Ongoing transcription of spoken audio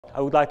I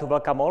would like to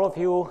welcome all of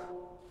you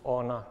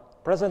on a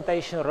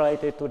presentation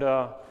related to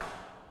the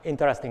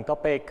interesting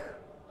topic,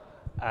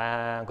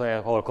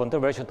 or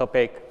controversial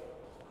topic,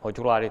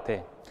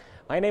 modularity.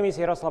 My name is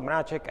Jaroslav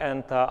Mracek,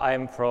 and I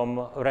am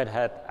from Red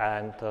Hat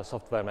and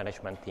software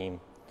management team.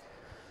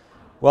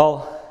 Well,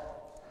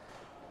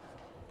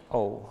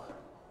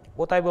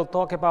 what I will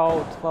talk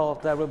about, well,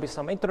 there will be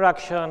some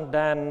introduction,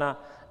 then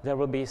there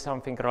will be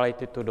something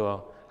related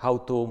to how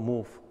to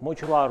move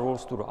modular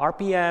rules to the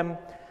RPM,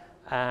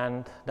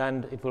 and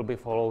then it will be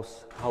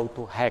follows how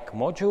to hack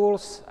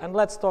modules, and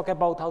let's talk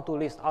about how to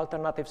list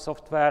alternative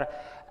software,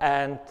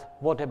 and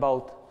what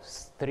about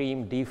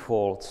stream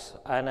defaults,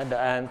 and at the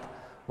end,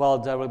 well,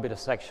 there will be the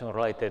section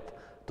related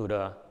to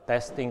the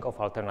testing of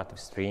alternative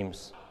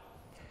streams.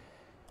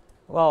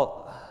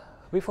 Well,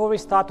 before we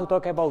start to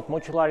talk about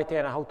modularity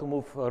and how to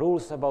move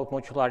rules about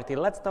modularity,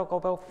 let's talk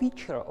about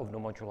feature of the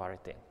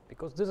modularity,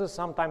 because this is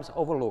sometimes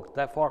overlooked.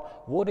 Therefore,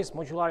 what is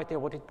modularity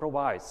and what it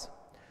provides?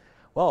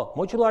 Well,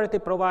 modularity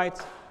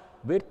provides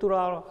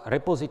virtual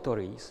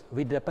repositories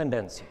with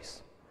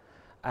dependencies.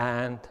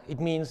 And it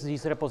means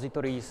these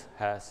repositories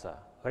has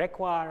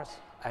requires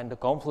and the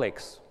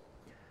conflicts.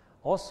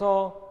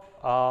 Also,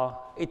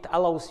 it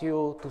allows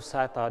you to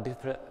set a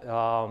different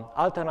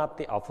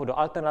alternative for the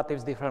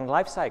alternatives different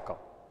lifecycle.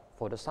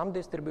 For the some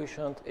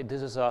distribution,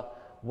 this is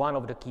one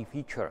of the key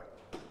features.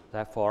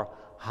 Therefore,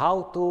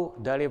 how to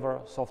deliver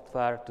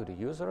software to the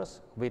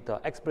users with the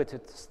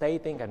explicit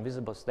stating and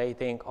visible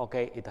stating,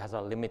 okay, it has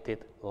a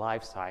limited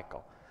life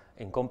cycle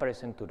in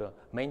comparison to the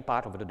main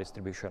part of the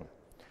distribution.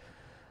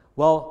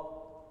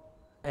 Well,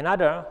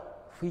 another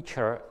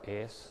feature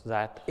is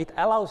that it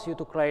allows you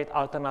to create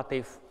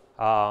alternative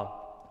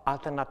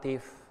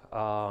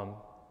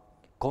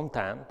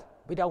content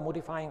without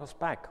modifying the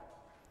spec,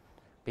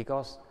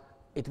 because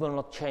it will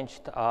not change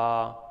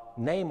the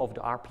name of the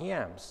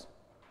RPMs.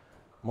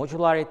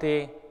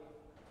 Modularity,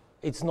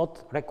 it's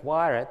not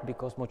required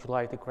because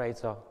modularity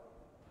creates a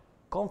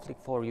conflict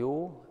for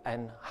you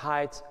and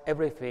hides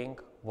everything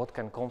what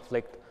can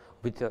conflict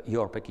with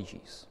your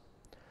packages.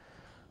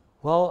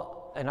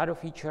 Well, another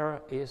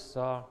feature is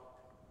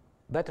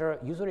better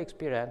user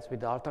experience with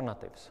the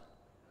alternatives.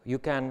 You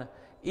can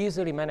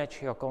easily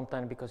manage your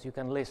content because you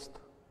can list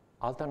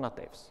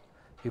alternatives.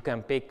 You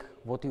can pick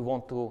what you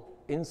want to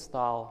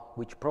install,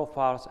 which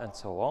profiles, and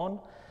so on.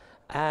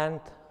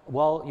 And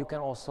well, you can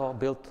also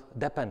build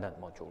dependent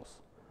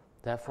modules.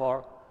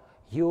 Therefore,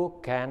 you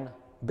can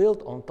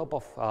build on top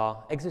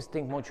of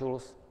existing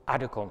modules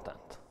other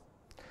content.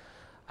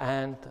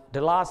 And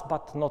the last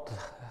but not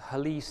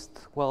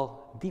least,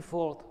 well,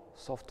 default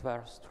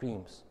software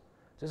streams.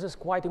 This is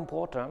quite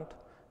important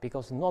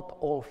because not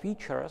all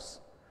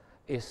features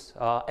is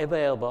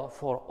available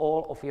for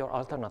all of your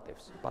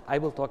alternatives, but I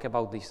will talk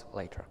about this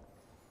later.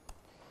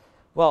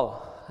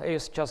 Well,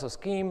 here's just a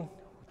scheme.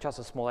 Just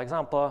a small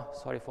example.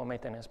 Sorry for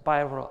maintenance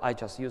spiral. I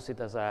just use it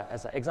as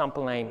an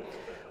example name.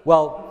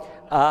 Well,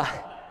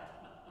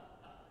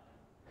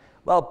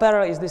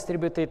 Perl is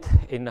distributed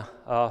in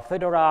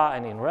Fedora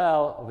and in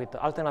RHEL with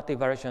alternative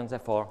versions.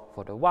 Therefore,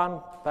 for the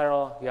one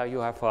Perl, you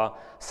have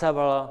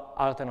several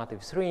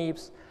alternative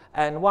streams,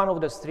 and one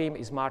of the stream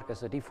is marked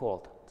as a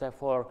default.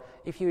 Therefore,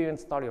 if you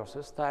install your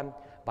system,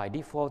 by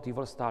default, you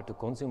will start to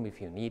consume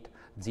if you need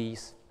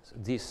this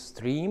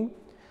stream,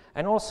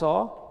 and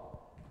also.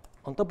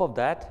 On top of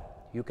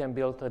that, you can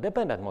build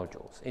dependent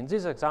modules. In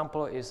this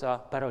example is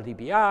a Perl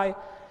DBI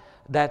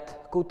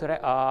that could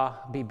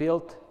be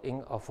built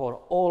for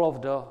all of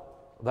the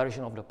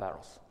version of the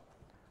Perls.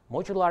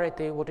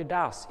 Modularity, what it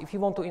does, if you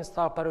want to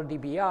install Perl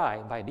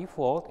DBI by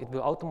default, it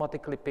will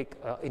automatically pick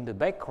in the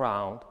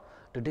background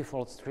the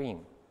default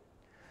stream.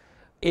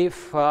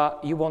 If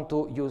you want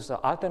to use an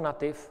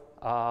alternative,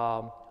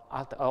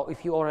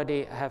 if you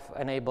already have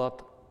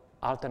enabled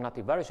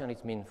alternative version,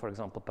 it means, for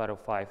example, Perl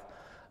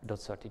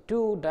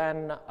 5.32,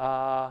 then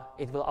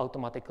it will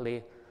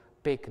automatically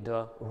pick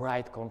the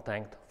right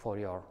content for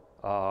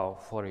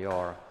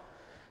your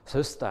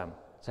system.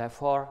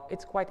 Therefore,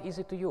 it's quite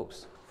easy to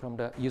use from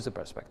the user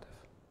perspective.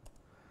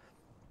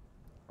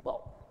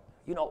 Well,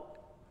 you know,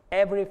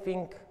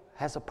 everything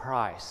has a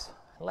price.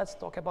 Let's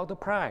talk about the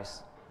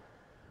price.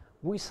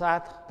 We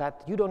said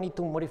that you don't need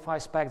to modify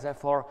specs,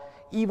 therefore,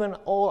 even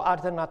all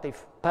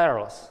alternative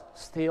Perls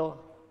still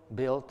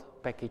build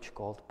package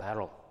called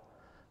Perl.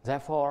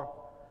 Therefore,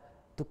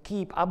 to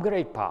keep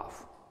upgrade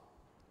path,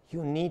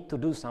 you need to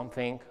do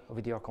something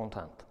with your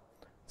content.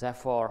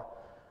 Therefore,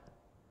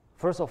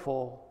 first of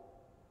all,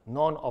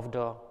 none of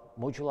the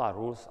modular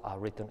rules are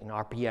written in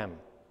RPM.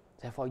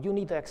 Therefore, you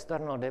need the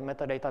external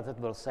metadata that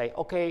will say,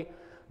 okay,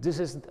 this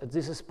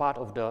is part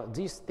of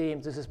this stream,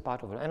 this is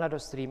part of another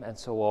stream, and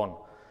so on.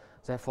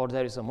 Therefore,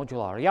 there is a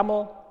modular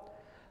YAML.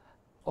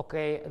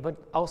 Okay, but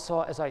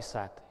also, as I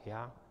said,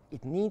 yeah,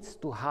 it needs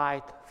to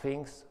hide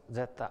things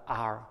that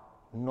are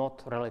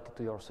not related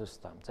to your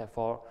system.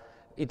 Therefore,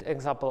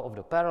 example of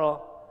the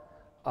Perl,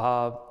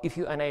 if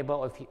you enable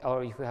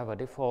or if you have a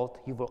default,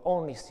 you will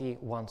only see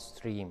one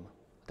stream.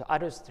 The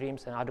other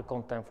streams and other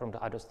content from the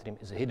other stream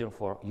is hidden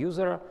for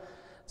user.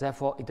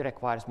 Therefore, it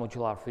requires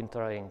modular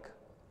filtering,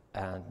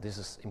 and this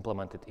is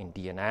implemented in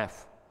DNF.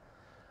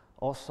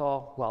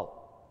 Also,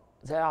 well,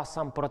 there are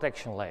some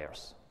protection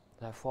layers.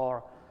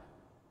 Therefore,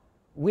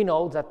 we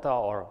know that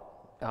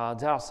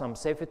there are some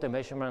safety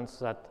measurements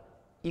that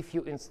if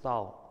you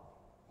install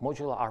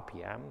modular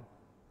RPM,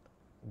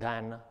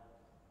 then,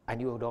 and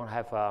you don't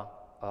have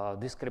a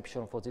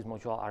description for this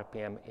modular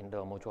RPM in the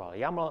modular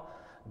YAML,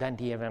 then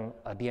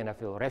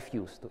DNF will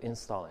refuse to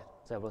install it.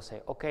 They will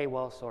say, okay,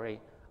 well,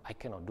 sorry, I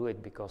cannot do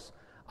it because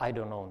I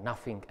don't know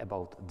nothing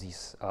about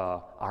this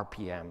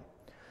RPM.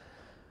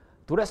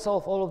 To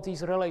resolve all of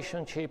these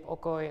relationships,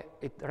 okay,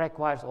 it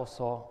requires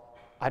also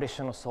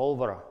additional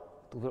solver,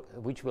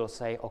 which will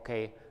say,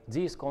 okay,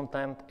 this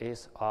content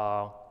is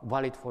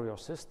valid for your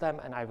system,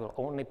 and I will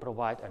only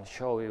provide and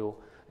show you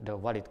the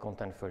valid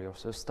content for your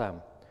system.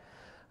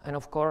 And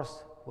of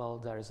course, well,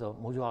 there is a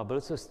modular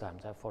build system,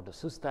 therefore the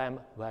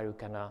system where you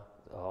can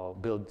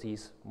build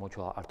these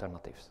modular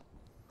alternatives.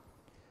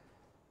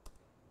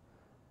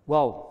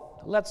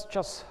 Well, let's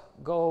just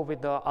go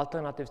with the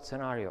alternative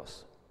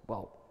scenarios.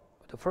 Well,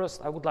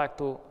 first I would like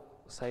to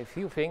say a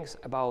few things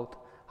about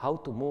how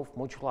to move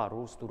modular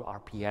rules to the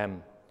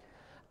RPM.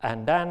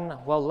 And then,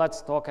 well,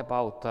 let's talk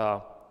about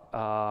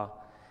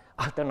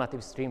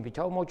alternative stream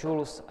without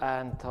modules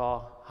and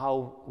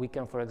how we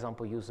can, for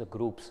example, use the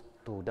groups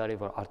to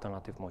deliver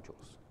alternative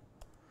modules.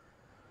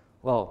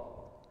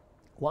 Well,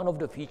 one of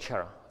the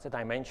features that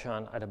I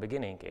mentioned at the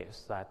beginning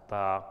is that,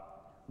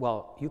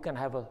 well, you can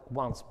have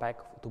one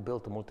spec to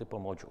build multiple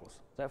modules.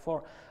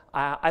 Therefore,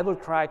 I will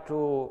try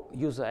to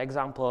use an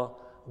example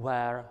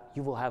where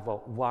you will have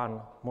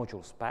one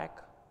module spec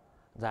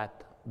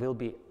that will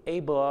be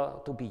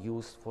able to be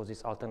used for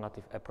this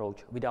alternative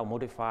approach without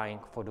modifying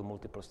for the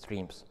multiple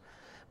streams.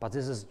 But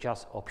this is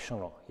just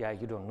optional. Yeah,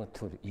 you don't need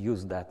to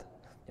use that.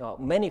 You know,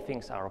 many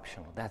things are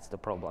optional. That's the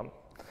problem.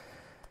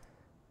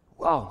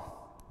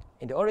 Well,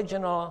 in the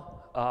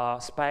original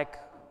spec,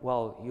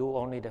 well, you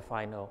only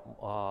define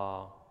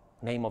a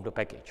name of the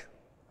package.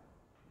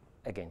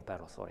 Again,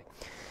 Perl, sorry.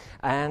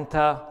 And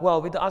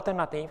well, with the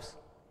alternatives,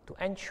 to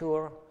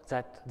ensure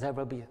that there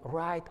will be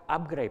right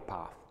upgrade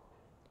path,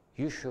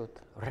 you should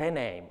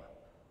rename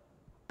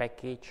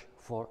package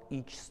for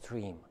each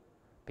stream,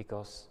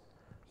 because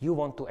you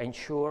want to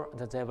ensure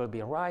that there will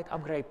be right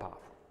upgrade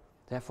path.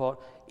 Therefore,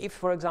 if,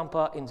 for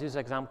example, in this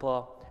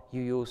example,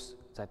 you use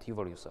that you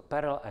will use a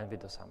Perl and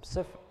with some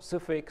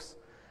suffix,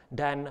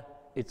 then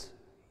it's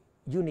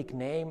unique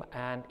name,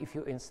 and if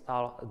you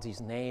install this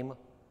name,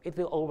 it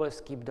will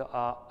always keep the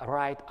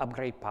right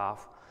upgrade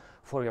path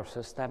for your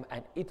system,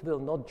 and it will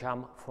not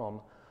jump from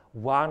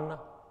one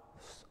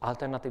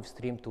alternative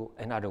stream to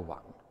another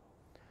one.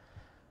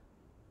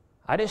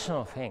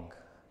 Additional thing,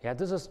 yeah,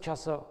 this is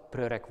just a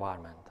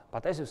pre-requirement,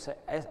 but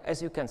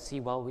as you can see,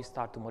 well, we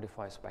start to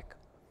modify spec.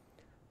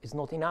 It's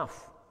not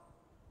enough,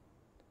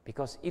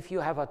 because if you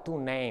have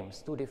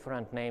two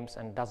different names,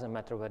 and doesn't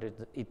matter whether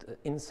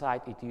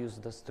inside it uses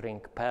the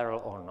string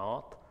Perl or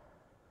not,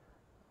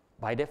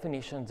 by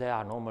definition they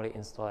are normally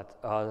installed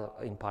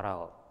in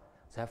parallel.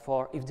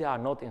 Therefore, if they are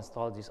not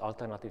installed, these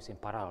alternatives in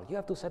parallel, you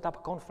have to set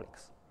up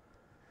conflicts.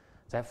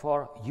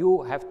 Therefore,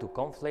 you have to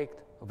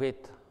conflict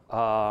with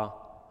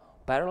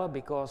Perl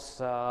because,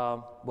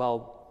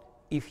 well,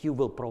 if you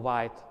will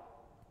provide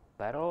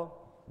Perl,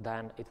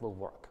 then it will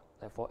work.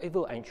 Therefore, it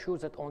will ensure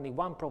that only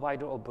one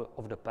provider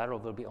of the Perl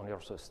will be on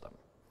your system.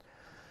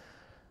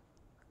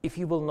 If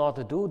you will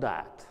not do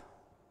that,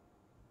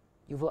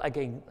 you will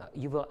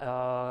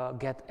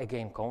get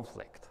again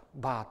conflict.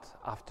 But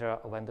after,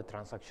 when the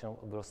transaction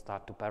will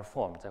start to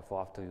perform,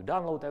 therefore, after you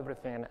download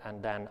everything,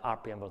 and then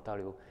RPM will tell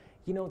you,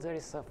 you know, there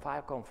is a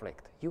file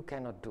conflict. You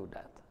cannot do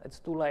that. It's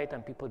too late,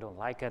 and people don't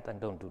like it, and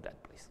don't do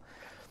that, please.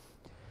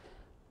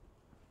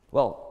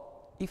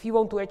 Well, if you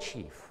want to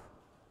achieve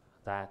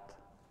that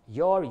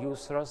your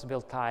users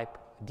will type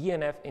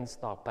DNF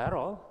install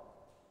Perl,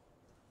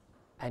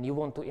 and you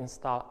want to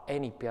install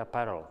any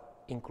Perl,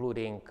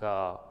 including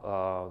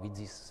with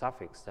this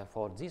suffix,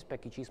 therefore, these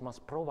packages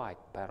must provide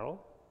Perl,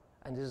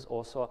 and this is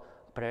also a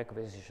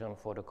prerequisite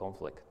for the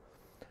conflict.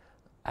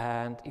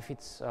 And if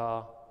it's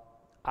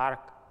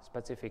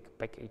Arc-specific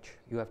package,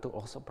 you have to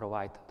also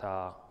provide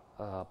the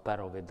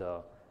Perl with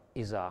the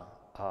ISA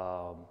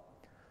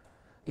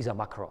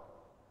macro.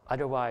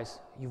 Otherwise,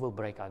 you will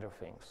break other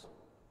things.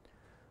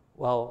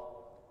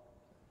 Well,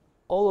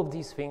 all of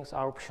these things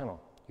are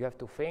optional. You have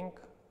to think,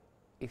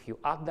 if you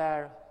add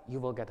there, you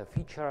will get a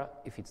feature.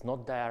 If it's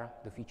not there,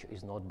 the feature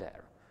is not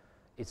there.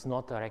 It's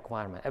not a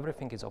requirement.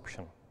 Everything is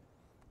optional.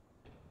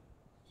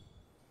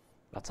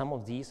 But some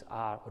of these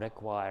are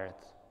required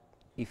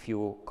if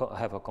you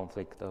have a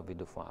conflict with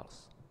the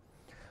files.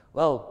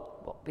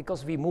 Well,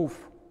 because we would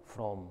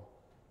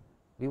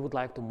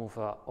like to move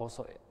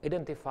also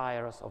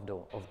identifiers of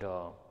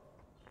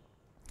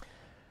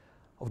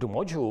the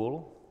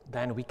module,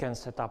 then we can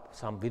set up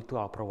some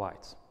virtual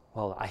provides.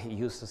 Well, I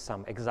use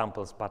some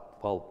examples, but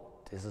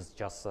well, this is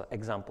just an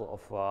example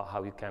of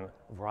how you can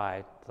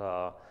write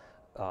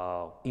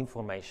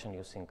information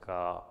using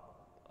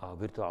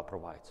virtual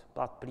provides.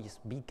 But please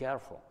be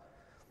careful,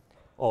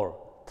 or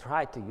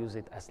try to use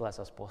it as less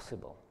as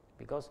possible,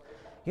 because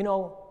you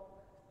know,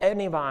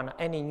 any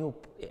new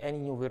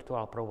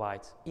virtual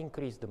provides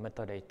increase the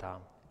metadata.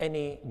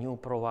 Any new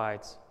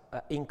provides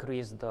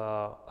increase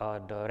the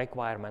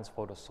requirements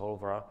for the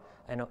solver,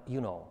 and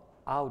you know,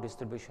 our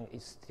distribution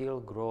is still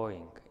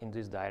growing in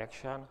this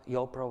direction.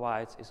 Your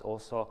provides is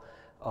also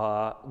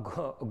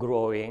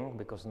growing,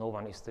 because no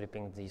one is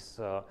stripping these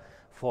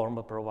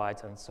former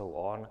provides and so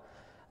on.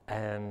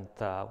 And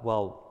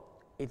well,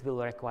 it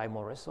will require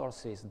more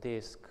resources,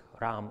 disk,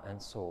 RAM,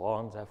 and so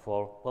on.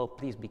 Therefore, well,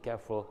 please be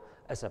careful.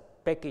 As a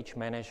package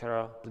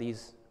manager,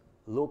 please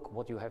look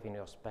what you have in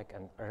your spec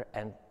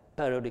and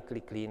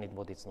periodically clean it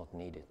what is not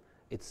needed.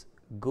 It's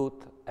good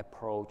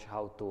approach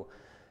how to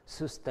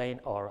sustain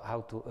or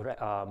how to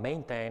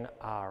maintain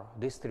our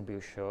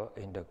distribution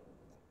in the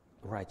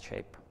right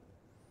shape.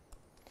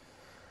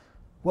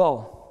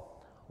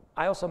 Well,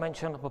 I also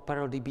mentioned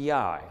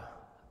ParallelDBI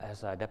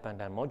as a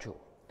dependent module.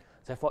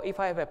 Therefore, if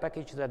I have a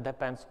package that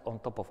depends on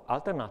top of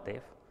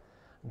alternative,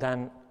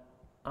 then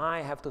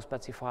I have to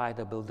specify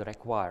the build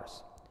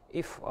requires.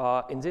 If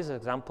in this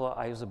example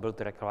I use a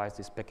build requires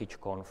this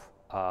package.conf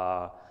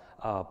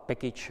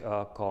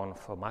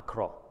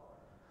macro.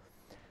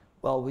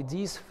 Well, with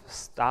this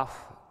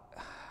stuff,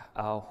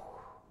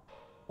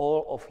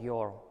 all of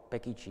your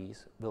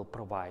packages will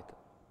provide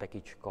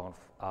package.conf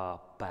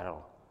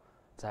parallel.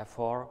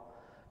 Therefore,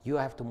 you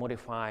have to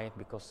modify it,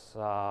 because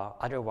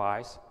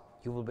otherwise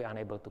you will be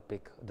unable to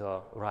pick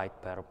the right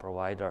parallel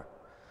provider.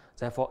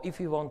 Therefore, if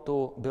you want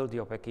to build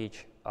your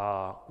package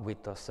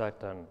with a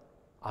certain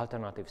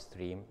alternative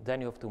stream, then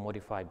you have to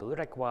modify build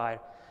require,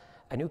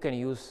 and you can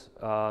use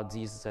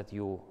these that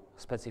you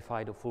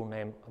specify the full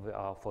name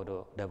for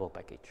the devel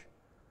package.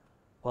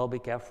 Well, be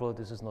careful,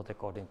 this is not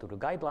according to the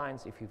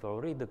guidelines. If you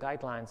will read the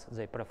guidelines,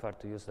 they prefer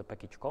to use the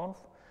package.conf.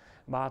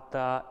 But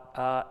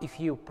if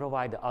you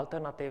provide the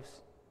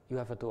alternatives, you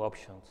have two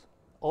options.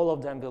 All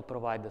of them will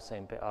provide the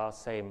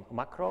same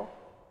macro,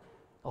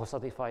 or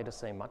satisfy the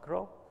same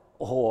macro,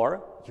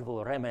 or you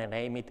will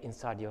rename it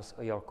inside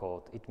your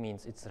code. It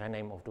means it's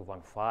rename of the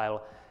one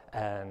file,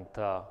 and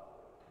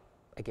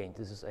again,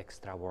 this is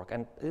extra work,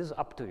 and this is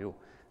up to you.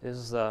 This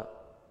is a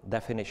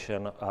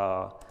definition,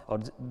 or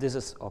this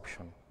is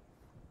option.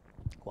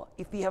 Well,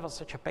 if we have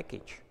such a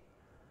package,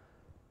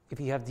 if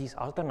we have these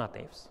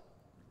alternatives,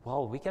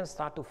 well, we can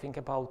start to think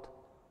about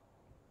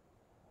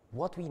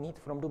what we need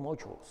from the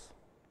modules.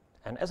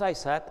 And as I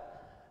said,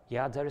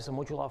 yeah, there is a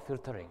modular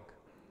filtering.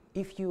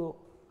 If you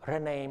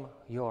rename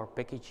your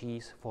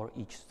packages for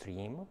each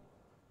stream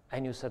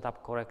and you set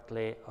up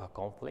correctly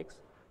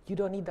conflicts, you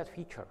don't need that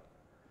feature,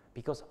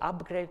 because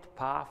upgrade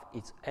path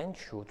is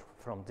ensured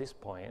from this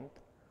point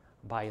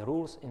by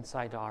rules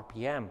inside the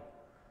RPM.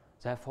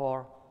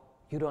 Therefore,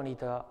 you don't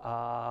need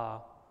a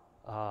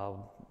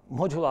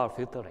modular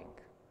filtering,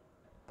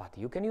 but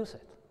you can use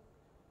it.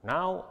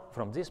 Now,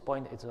 from this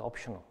point, it's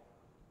optional.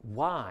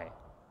 Why?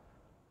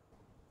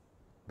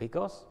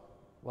 Because,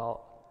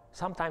 well,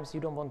 sometimes you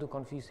don't want to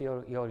confuse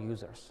your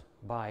users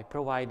by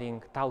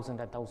providing thousands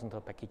and thousands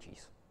of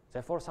packages.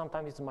 Therefore,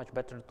 sometimes it's much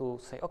better to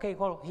say, okay,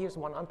 well, here's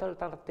one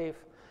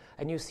alternative,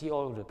 and you see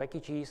all of the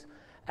packages,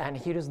 and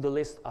here is the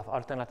list of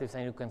alternatives,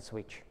 and you can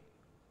switch.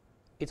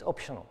 It's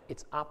optional.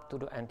 It's up to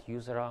the end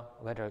user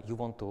whether you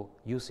want to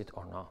use it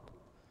or not.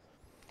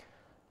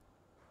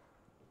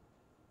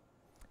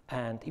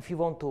 And if you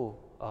want to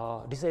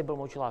disable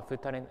modular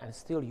filtering and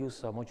still use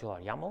modular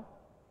YAML,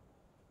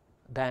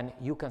 then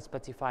you can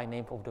specify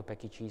name of the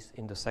packages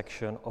in the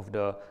section of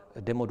the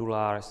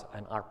demodulars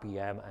and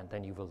RPM, and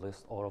then you will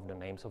list all of the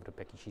names of the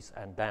packages,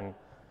 and then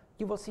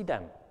you will see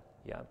them.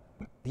 Yeah,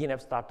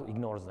 DNF start to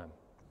ignore them.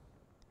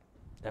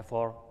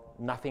 Therefore,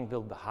 nothing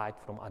will be hide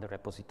from other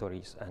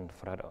repositories and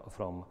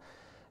from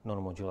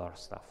non-modular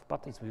stuff.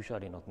 But it's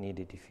usually not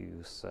needed if you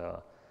use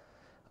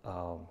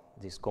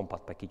these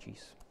compat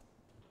packages.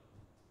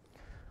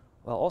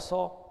 Well,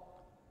 also,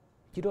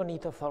 you don't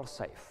need a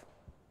fail-safe,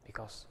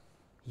 because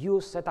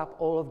you set up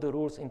all of the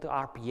rules into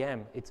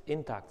RPM. It's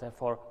intact.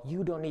 Therefore,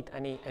 you don't need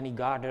any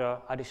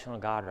additional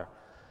guarder.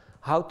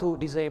 How to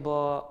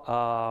disable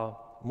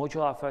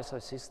modular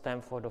fail-safe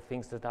system for the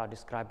things that are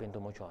described in the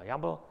modular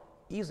YAML?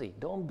 Easy.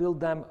 Don't build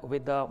them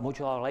with the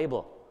modular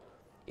label.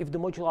 If the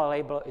modular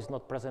label is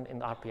not present in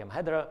the RPM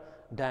header,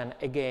 then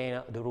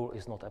again, the rule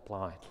is not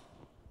applied.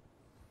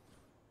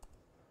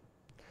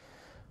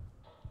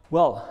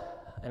 Well,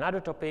 another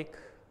topic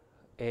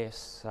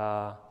is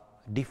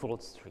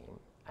default stream.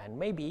 And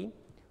maybe,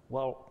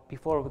 well,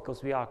 before,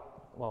 because we are,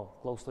 well,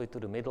 closely to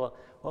the middle,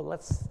 well,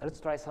 let's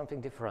try something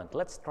different.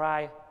 Let's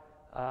try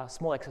a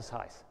small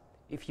exercise,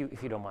 if you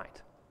don't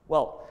mind.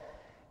 Well,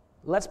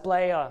 let's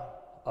play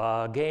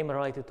a game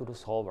related to the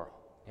solver.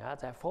 Yeah,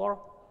 therefore,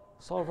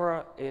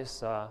 solver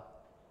is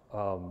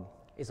an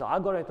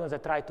algorithm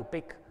that tries to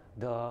pick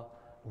the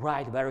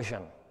right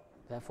version.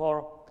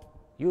 Therefore,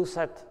 you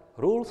set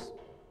rules,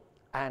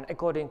 and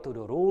according to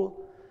the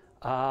rule,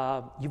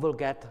 you will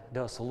get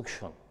the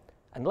solution.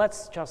 And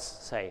let's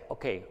just say,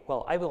 okay,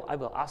 well, I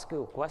will ask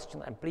you a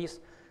question, and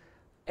please,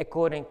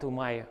 according to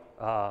my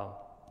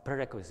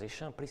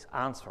prerequisition, please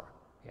answer.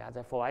 Yeah,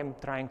 therefore, I'm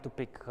trying to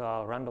pick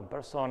a random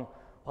person.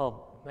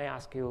 Well, may I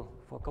ask you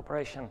for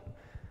cooperation?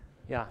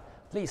 Yeah,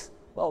 please,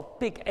 well,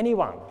 pick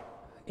anyone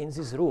in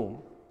this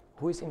room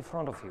who is in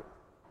front of you.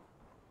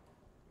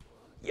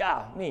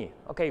 Yeah, me.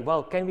 Okay,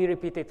 well, can we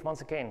repeat it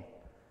once again?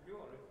 You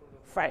are in front of me.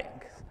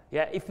 Thanks.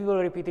 Yeah, if we will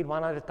repeat it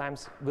 100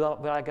 times, will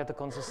I get a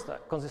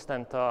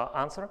consistent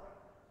answer?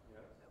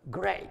 Yes.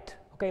 Great.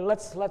 Okay,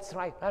 let's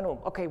try. I know.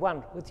 Okay,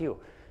 one with you.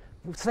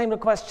 Same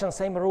question,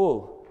 same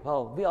rule.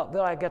 Well,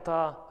 will I get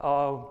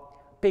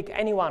pick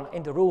anyone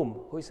in the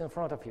room who is in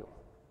front of you?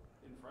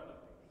 In front of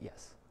me.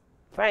 Yes.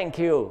 Thank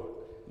you.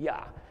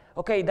 Yeah.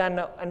 Okay, then,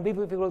 and we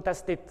will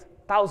test it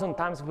 1,000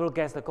 times. We will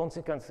guess the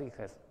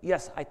consequences.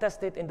 Yes, I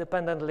tested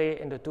independently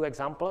in the 2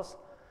 examples.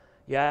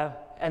 Yeah,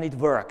 and it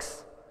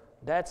works.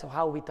 That's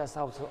how we test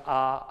out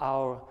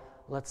our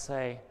let's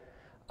say,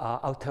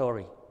 our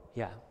theory.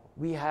 Yeah,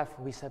 we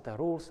set the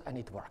rules and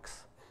it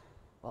works.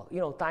 Well, you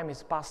know, time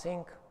is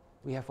passing.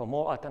 We have a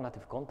more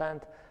alternative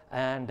content,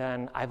 and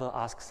then I will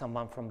ask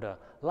someone from the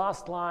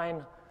last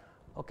line.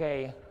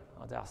 Okay,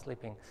 oh, they are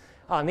sleeping.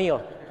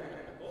 Neil,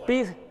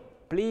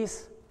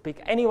 please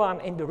pick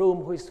anyone in the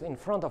room who is in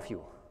front of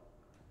you.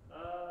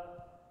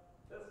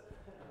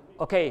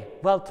 Okay,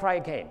 well, try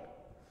again.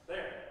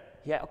 There.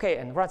 Yeah, okay,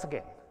 and once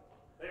again.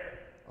 There.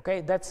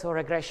 Okay, that's a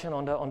regression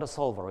on the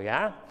solver,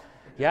 yeah?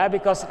 Yeah,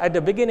 because at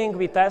the beginning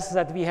we test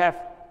that we have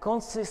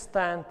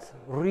consistent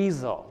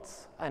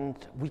results, and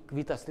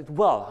we tested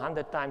well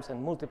 100 times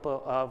and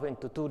multiple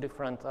into 2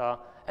 different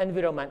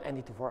environments, and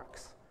it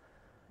works.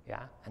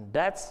 Yeah, and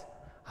that's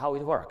how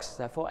it works.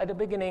 Therefore, at the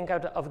beginning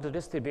of the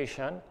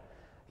distribution,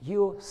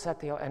 you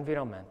set your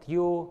environment.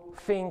 You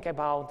think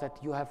about that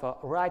you have a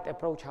right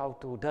approach how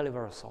to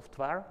deliver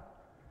software,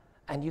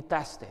 and you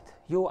test it.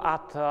 You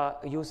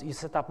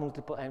set up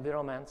multiple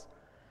environments,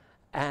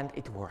 and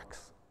it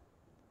works.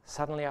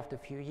 Suddenly, after a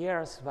few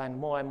years, when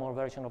more and more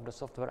version of the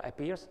software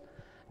appears,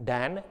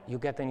 then you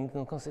get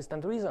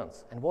inconsistent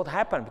reasons. And what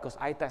happened? Because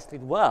I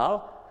tested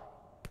well,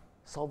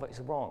 solver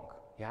is wrong.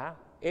 Yeah,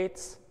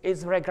 it's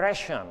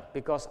regression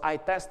because I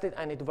tested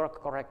and it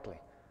worked correctly.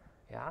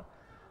 Yeah,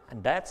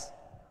 and that's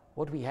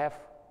what we have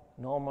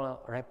normal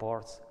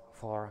reports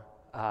for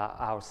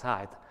our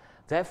side.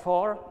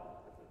 Therefore,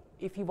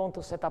 if you want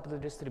to set up the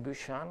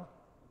distribution,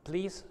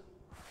 please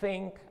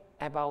think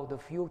about the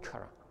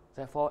future.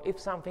 Therefore, if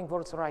something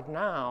works right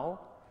now,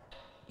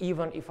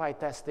 even if I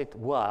test it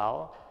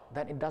well,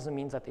 then it doesn't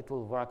mean that it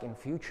will work in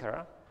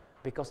future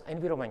because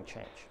environment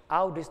change.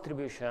 Our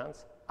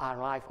distributions are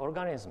live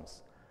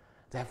organisms.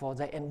 Therefore,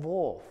 they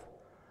evolve.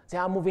 They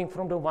are moving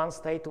from the one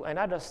state to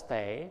another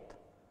state,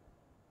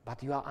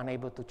 but you are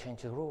unable to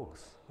change the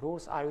rules.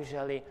 Rules are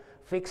usually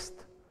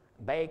fixed,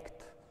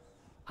 baked,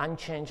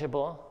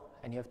 unchangeable,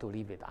 and you have to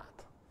live with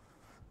that.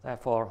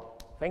 Therefore,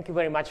 thank you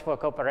very much for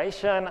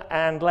cooperation,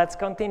 and let's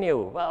continue.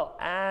 Well,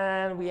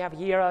 and we have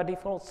here our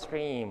default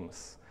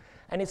streams,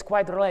 and it's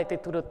quite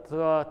related to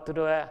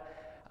the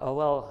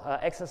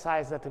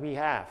exercise that we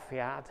have.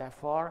 Yeah,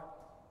 therefore,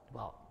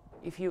 well,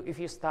 if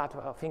you start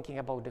thinking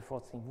about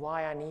default stream,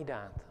 why I need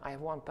that? I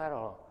have one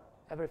parallel,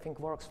 everything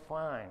works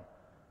fine.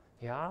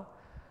 Yeah.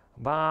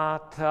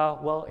 But,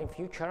 well, in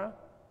future,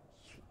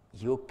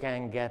 you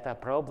can get a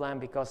problem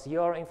because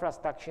your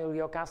infrastructure,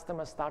 your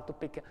customers start to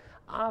pick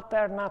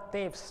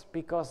alternatives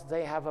because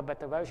they have a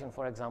better version,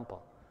 for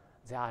example.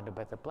 They are the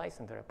better place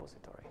in the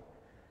repository.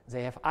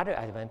 They have other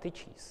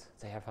advantages.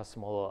 They have a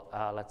small,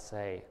 let's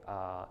say,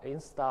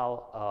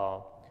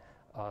 install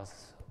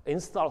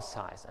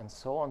size and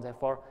so on.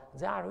 Therefore,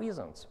 there are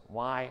reasons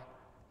why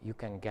you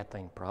can get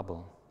in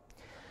problem.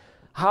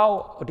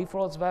 How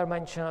defaults were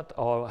mentioned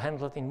or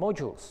handled in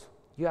modules.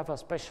 You have a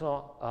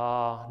special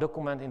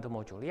document in the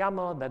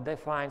module.yaml that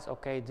defines,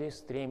 okay, this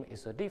stream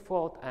is a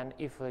default, and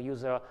if a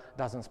user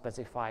doesn't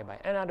specify by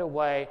another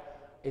way,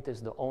 it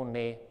is the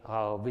only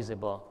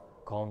visible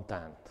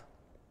content.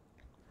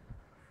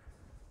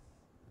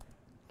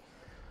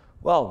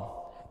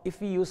 Well,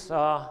 if we use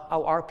our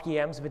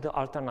RPMs with the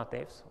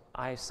alternatives,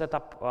 I set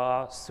up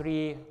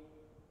 3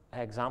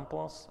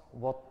 examples,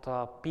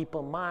 what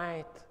people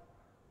might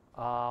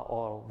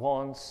or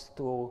wants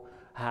to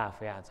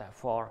have. Yeah,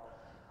 therefore,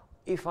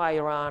 if I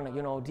run,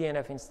 you know,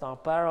 DNF install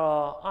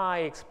parallel,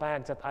 I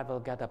expect that I will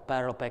get a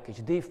parallel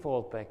package,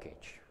 default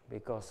package,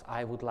 because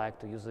I would like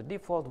to use the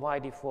default. Why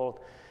default?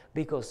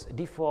 Because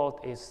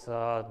default is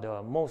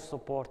the most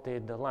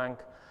supported. The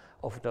length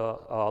of the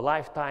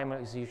lifetime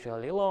is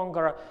usually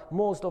longer.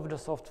 Most of the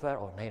software,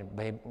 or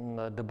maybe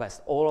the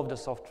best, all of the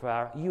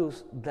software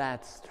use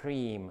that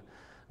stream.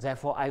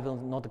 Therefore, I will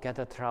not get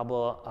a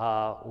trouble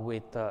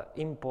with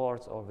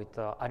imports or with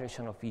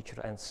addition of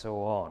feature and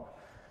so on.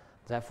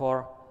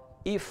 Therefore,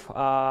 if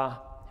I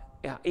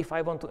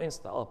want to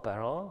install a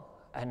parallel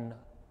and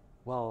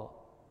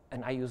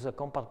I use the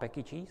compat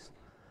packages,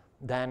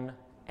 then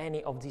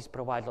any of these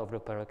providers of the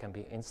parallel can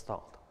be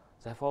installed.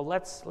 Therefore,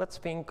 let's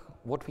think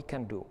what we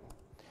can do.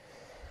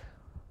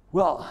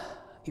 Well,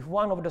 if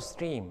one of the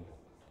stream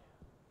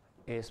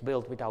is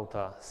built without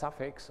a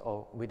suffix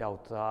or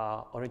without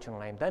original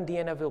name, then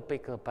DNF will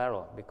pick a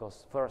parallel,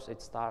 because first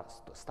it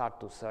starts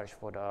to search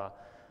for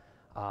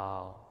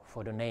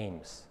the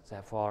names.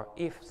 Therefore,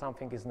 if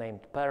something is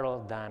named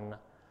parallel, then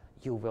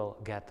you will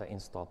get the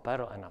install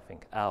parallel and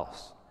nothing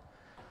else.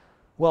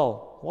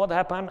 Well, what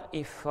happens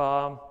if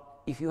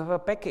you have a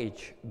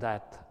package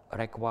that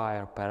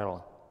require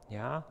parallel,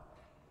 yeah?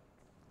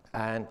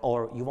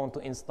 Or you want to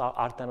install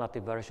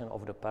alternative version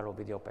of the parallel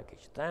with your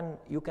package, then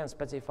you can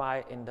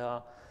specify in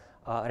the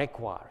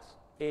requires.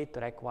 It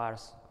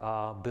requires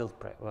or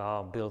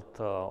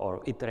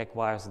it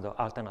requires the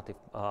alternative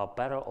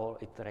parallel, or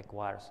it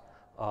requires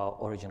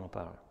original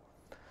parallel.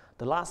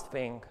 The last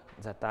thing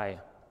that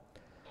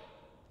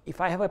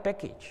if I have a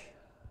package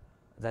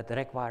that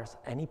requires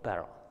any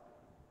parallel,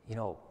 you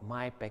know,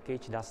 my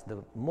package does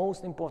the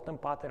most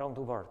important part around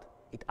the world.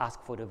 It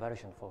asks for the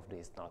version of the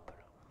installed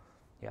parallel,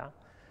 yeah?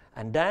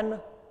 And then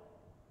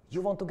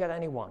you want to get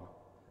any one.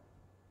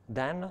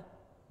 Then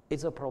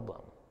it's a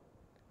problem,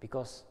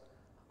 because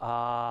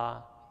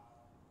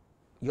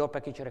your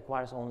package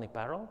requires only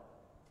parallel,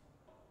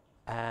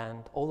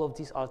 and all of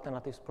these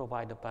alternatives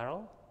provide the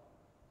parallel.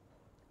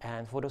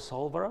 And for the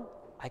solver,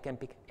 I can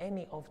pick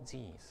any of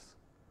these.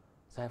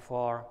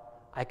 Therefore,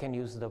 I can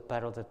use the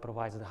parallel that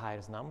provides the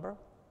highest number,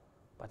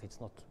 but it's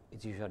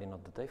usually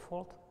not the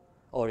default,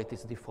 or it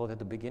is default at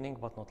the beginning,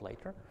 but not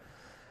later.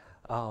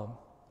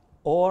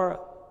 Or,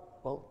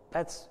 well,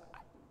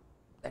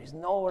 there is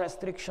no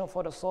restriction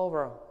for the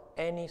solver.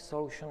 Any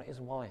solution is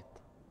valid.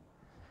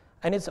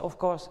 And it's, of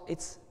course,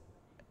 it's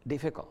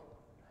difficult.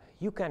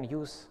 You can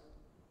use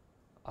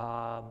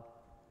a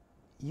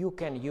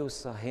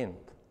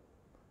hint.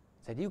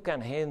 That you can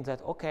hint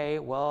that, okay,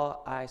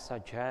 well, I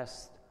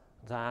suggest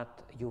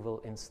that you will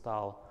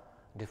install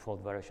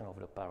default version of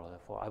the parallel.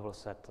 Therefore, I will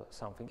set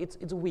something.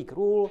 It's a weak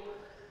rule.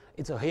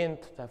 It's a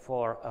hint.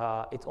 Therefore,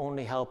 it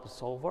only helps the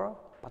solver.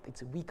 But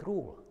it's a weak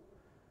rule.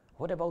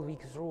 What about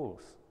weak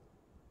rules?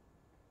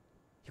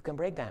 You can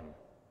break them.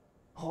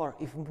 Or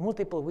if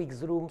multiple weak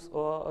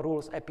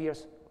rules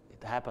appears,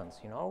 it happens,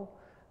 you know.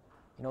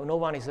 No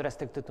one is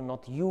restricted to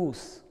not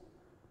use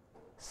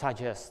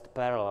suggest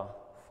parallel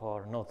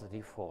for not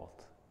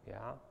default,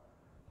 yeah.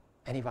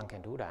 Anyone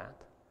can do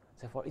that.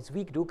 Therefore, it's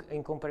weak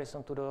in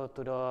comparison to the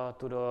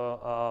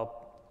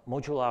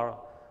modular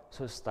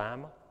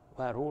system,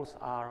 where rules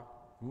are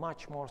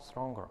much more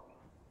stronger.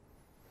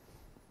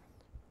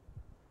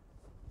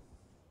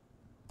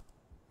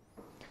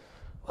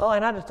 Well,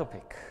 another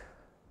topic.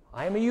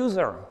 I am a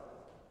user.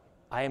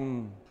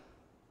 I'm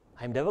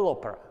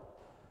developer.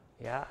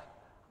 Yeah.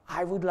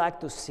 I would like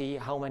to see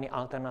how many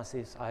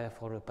alternatives I have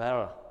for the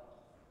parallel.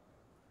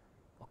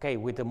 Okay,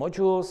 with the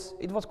modules,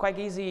 it was quite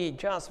easy.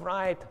 Just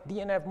write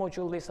DNF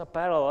module list a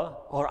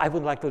parallel, or I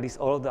would like to list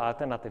all of the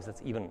alternatives.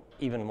 That's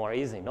even more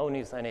easy. No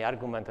needs any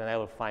argument, and I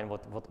will find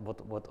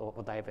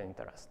what I have in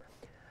interest.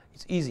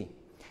 It's easy.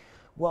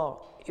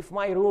 Well, if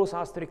my rules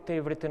are strictly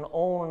written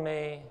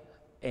only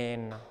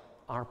in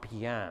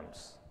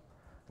RPMs,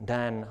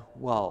 then,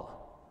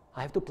 well,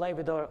 I have to play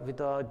with the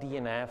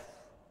DNF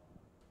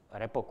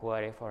repo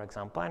query, for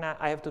example, and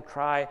I have to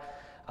try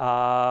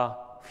a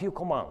few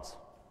commands.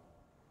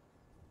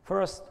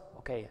 First,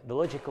 okay, the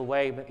logical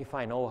way, if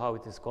I know how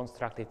it is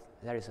constructed,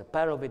 there is a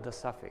parallel with the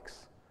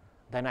suffix.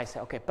 Then I say,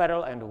 okay,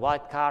 parallel and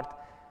wildcard.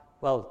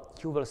 Well,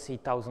 you will see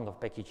thousands of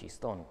packages.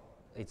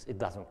 It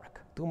doesn't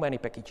work. Too many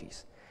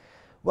packages.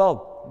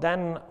 Well,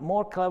 then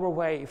more clever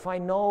way, if I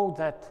know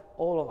that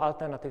all of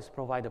alternatives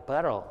provide a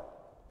parallel,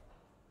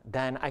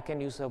 then I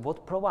can use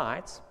what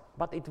provides,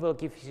 but it will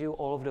give you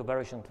all of the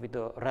versions. With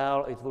the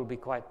RHEL, it will be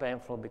quite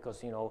painful,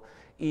 because, you know,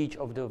 each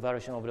of the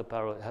version of the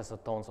parallel has a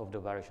tons of the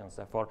versions.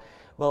 Therefore,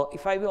 well,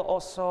 if I will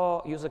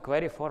also use a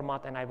query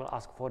format and I will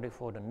ask for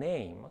the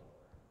name,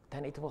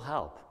 then it will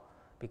help,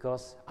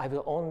 because I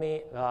will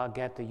only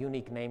get the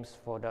unique names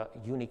for the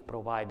unique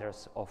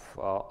providers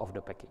of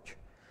the package.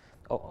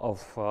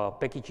 Of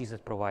packages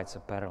that provides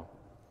a parallel.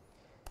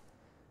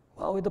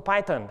 Well, with the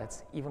Python,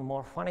 that's even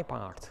more funny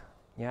part.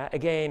 Yeah,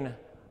 again,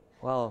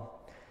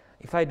 well,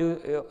 if I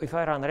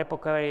run repo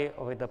query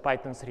with the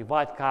Python 3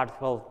 wildcard,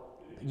 well,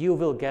 you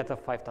will get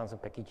 5,000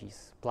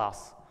 packages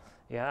plus,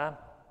 yeah,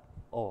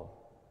 or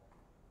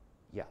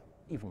yeah,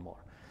 even more.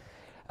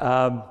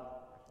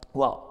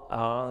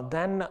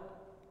 Then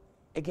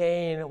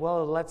again,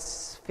 well,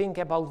 let's think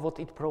about what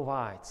it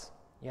provides.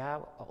 Yeah,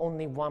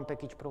 only one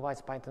package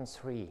provides Python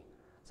 3.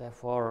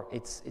 Therefore,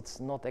 it's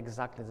not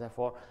exactly.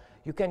 Therefore,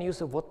 you can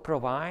use what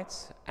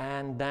provides,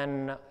 and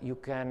then you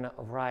can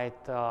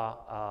write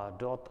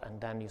dot, and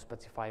then you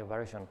specify a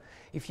version.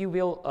 If you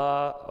will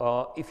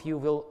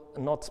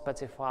not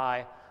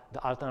specify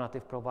the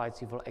alternative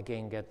provides, you will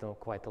again get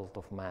quite a lot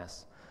of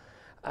mess.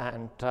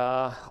 And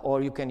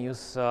or you can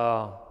use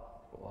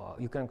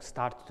you can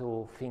start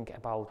to think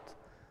about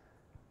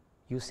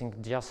using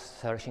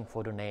just searching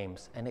for the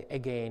names, and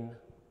again,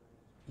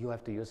 you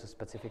have to use a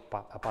specific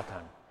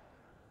pattern.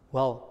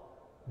 Well,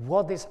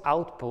 what is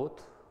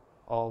output,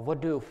 or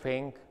what do you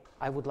think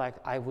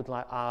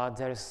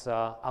there is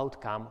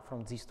outcome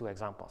from these two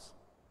examples.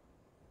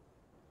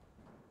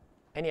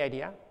 Any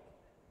idea?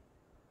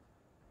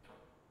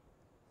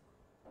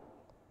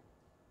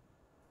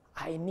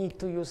 I need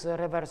to use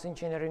reverse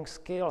engineering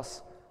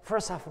skills.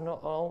 First of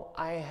all,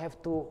 I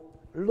have to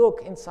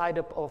look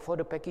inside for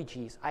the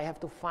packages. I have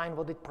to find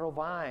what it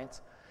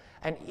provides.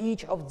 And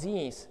each of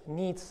these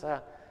needs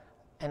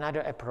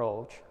another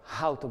approach,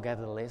 how to get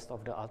a list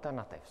of the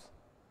alternatives.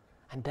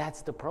 And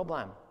that's the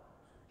problem.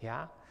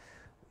 Yeah?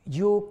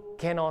 You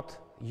cannot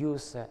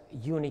use a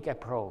unique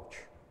approach.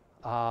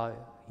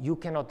 You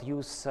cannot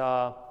use,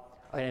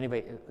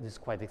 anyway, this is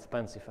quite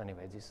expensive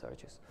anyway, these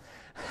searches.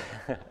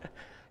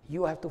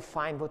 You have to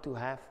find what you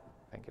have.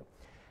 Thank you.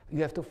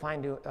 You have to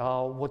find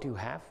what you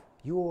have.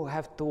 You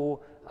have to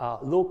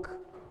look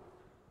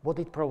what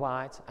it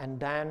provides, and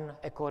then,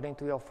 according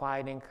to your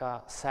finding,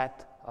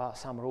 set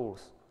some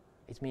rules.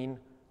 It means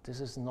this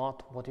is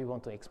not what you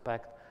want to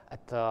expect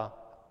at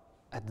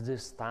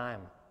this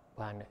time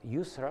when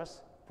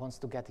users wants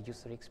to get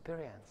user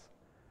experience.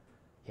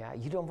 Yeah,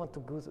 you don't want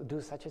to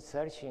do such a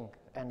searching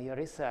and your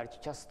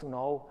research just to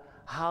know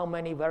how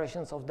many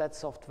versions of that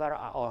software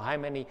or how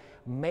many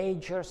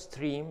major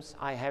streams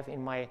I have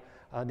in my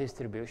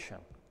distribution.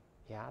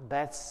 Yeah,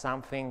 that's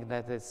something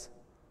that is,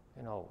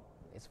 you know,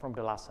 it's from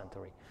the last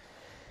century.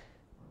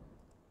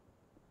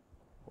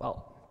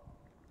 Well,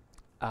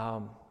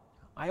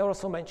 I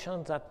also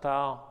mentioned that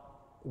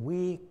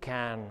we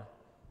can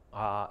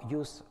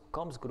use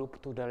comms group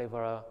to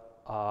deliver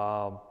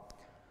a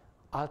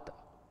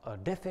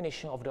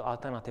definition of the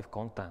alternative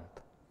content.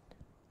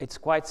 It's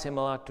quite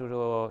similar to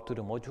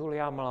the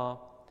module.yaml.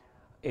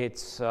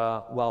 It's, there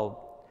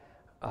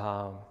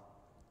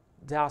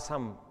are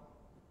some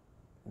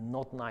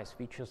not nice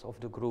features of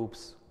the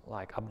groups,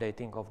 like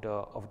updating of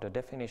the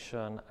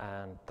definition,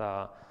 and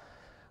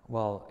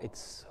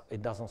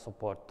it doesn't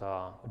support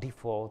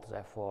default.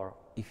 Therefore,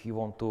 if you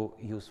want to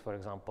use, for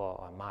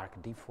example, a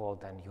mark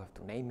default, then you have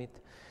to name it.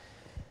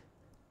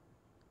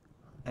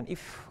 And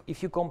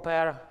if you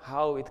compare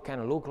how it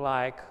can look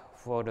like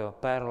for the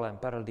Perl and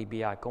Perl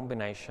DBI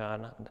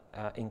combination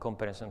in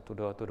comparison to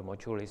the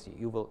modules,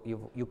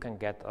 you can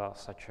get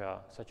such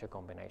a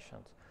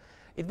combinations.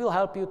 It will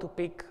help you to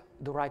pick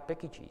the right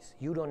packages.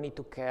 You don't need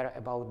to care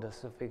about the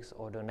suffix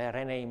or the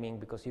renaming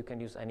because you can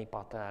use any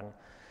pattern,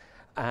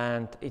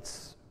 and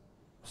it's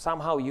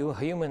somehow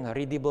human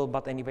readable.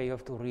 But anyway, you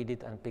have to read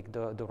it and pick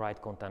the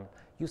right content.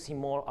 You see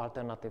more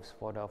alternatives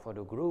for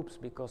the groups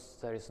because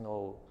there is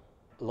no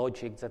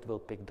logic that will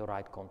pick the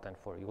right content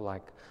for you,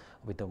 like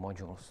with the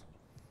modules.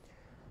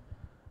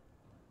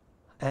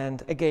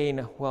 And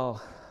again,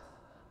 well,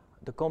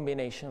 the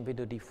combination with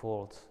the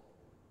defaults,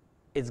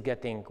 it's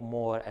getting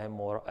more and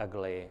more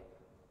ugly,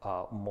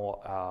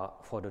 more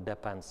for the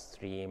depend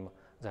stream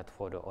than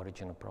for the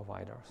original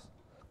providers.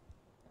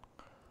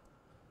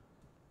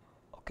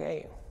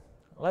 Okay,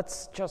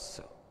 let's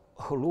just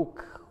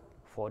look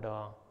for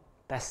the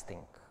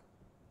testing.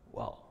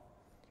 Well,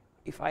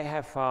 if I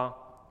have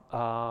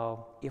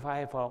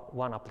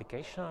one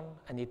application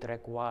and it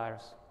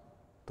requires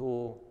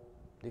 2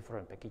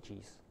 different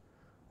packages,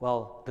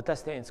 well, the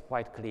testing is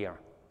quite clear.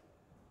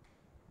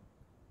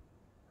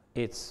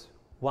 It's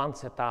one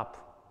setup,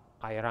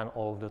 I run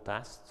all of the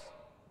tests,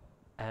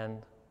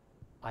 and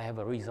I have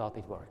a result,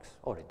 it works,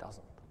 or it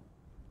doesn't.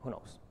 Who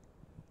knows?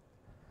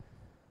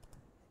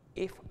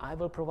 If I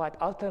will provide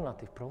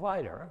alternative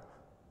provider,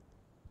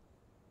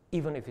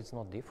 even if it's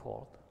not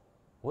default,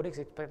 what is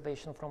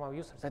expectation from our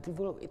users? That it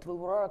will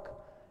work.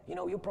 You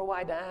know, you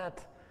provide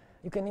that,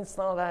 you can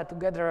install that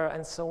together,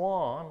 and so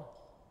on.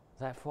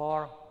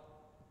 Therefore,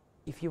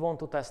 if you want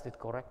to test it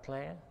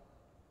correctly,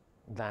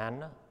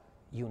 then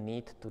you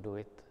need to do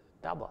it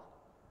double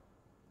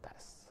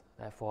tests.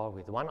 Therefore,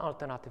 with one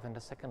alternative and the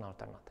second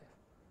alternative.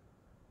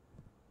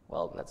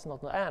 Well, that's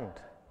not the end.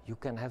 You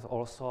can have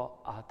also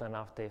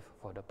alternative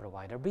for the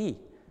provider B.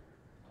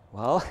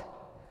 Well,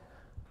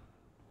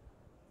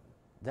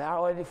 there are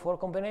already 4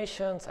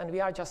 combinations, and we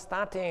are just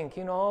starting,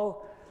 you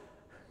know.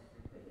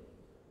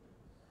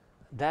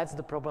 That's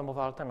the problem of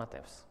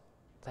alternatives.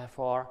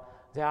 Therefore,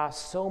 there are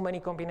so many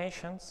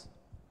combinations.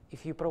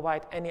 If you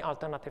provide any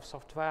alternative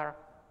software,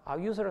 our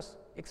users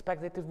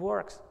expect that it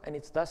works, and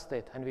it's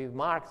tested, and we've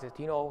marked it,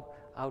 you know,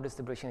 our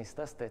distribution is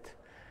tested.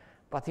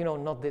 But, you know,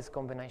 not this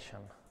combination.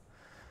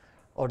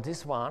 Or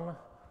this one,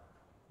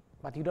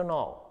 but you don't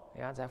know.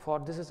 Yeah? Therefore,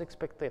 this is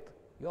expected.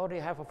 You already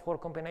have 4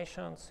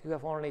 combinations. You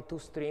have only 2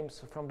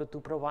 streams from the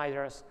 2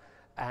 providers.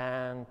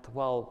 And,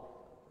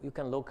 well, you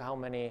can look how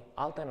many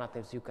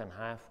alternatives you can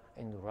have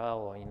in RHEL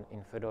or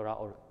in Fedora,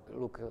 or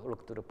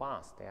look to the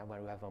past, yeah, where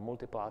you have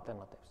multiple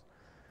alternatives.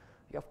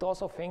 You have to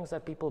also things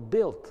that people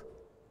build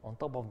on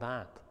top of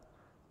that.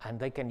 And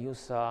they can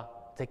use,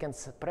 they can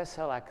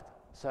pre-select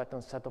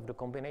certain set of the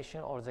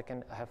combination, or they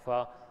can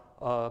have,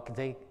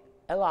 they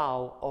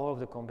allow all of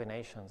the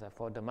combinations.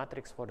 Therefore, the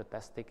matrix for the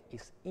testing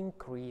is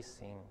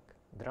increasing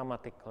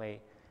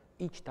dramatically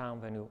each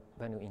time when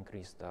you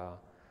increase the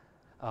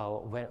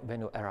when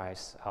you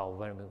arise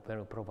when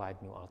you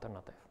provide new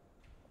alternative.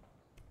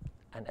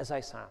 And as I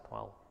said,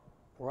 well,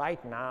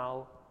 right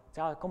now,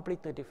 there are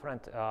completely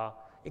different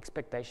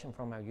expectations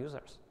from our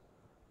users.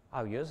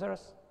 Our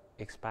users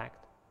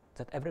expect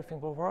that everything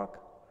will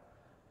work.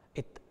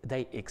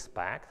 They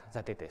expect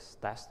that it is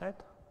tested,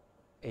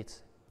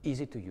 it's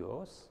easy to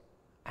use,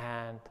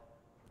 and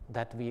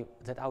that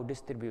our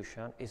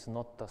distribution is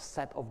not the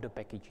set of the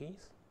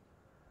packages,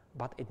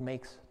 but it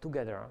makes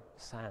together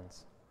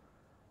sense.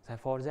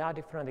 Therefore, there are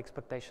different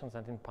expectations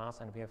than in past,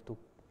 and we have to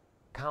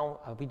count.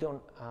 We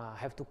don't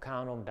have to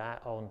count on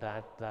that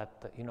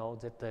you know,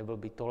 that they will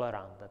be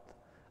tolerant.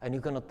 And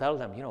you cannot tell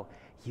them, you know,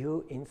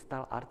 you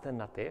install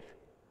alternative,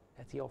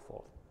 that's your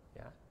fault.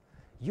 Yeah,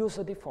 use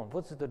a default.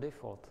 What's the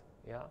default?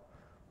 Yeah,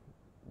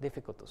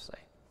 difficult to say.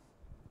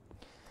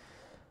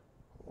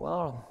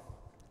 Well,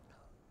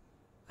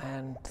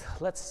 and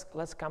let's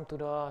come to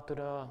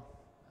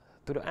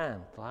the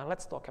end.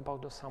 Let's talk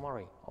about the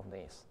summary of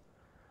this.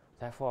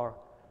 Therefore,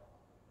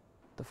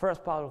 the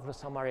first part of the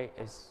summary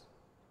is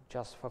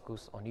just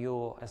focus on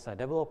you as a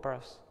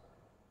developers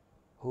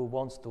who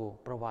wants to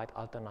provide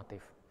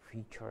alternative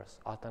features,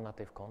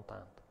 alternative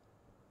content.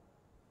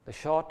 The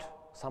short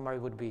summary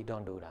would be,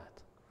 don't do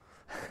that.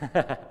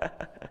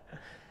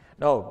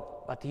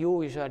 No, but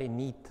you usually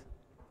need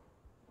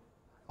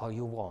or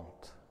you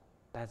want.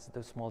 That's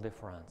the small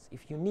difference.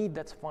 If you need,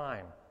 that's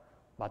fine,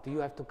 but you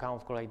have to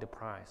calculate the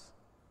price.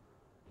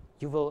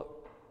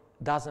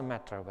 Doesn't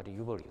matter whether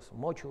you will use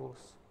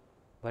modules,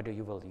 whether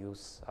you will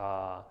use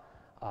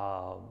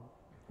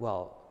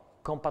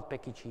compat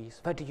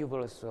packages, whether you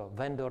will use a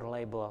vendor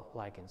label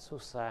like in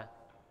SUSE.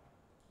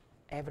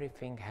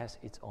 Everything has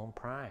its own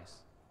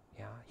price.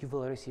 Yeah, you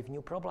will receive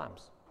new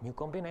problems, new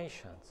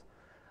combinations,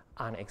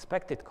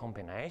 unexpected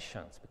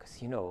combinations,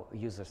 because you know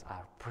users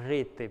are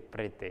pretty,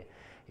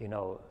 you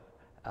know,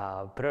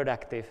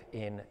 productive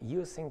in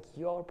using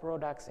your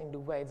products in the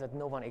way that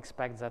no one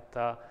expects that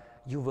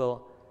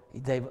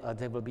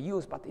they will be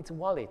used, but it's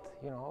valid.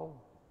 You know,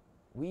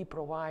 we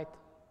provide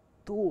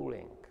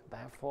tooling,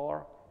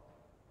 therefore,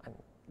 and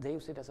they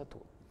use it as a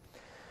tool.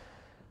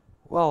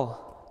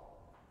 Well,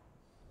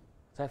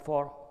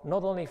 therefore,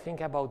 not only think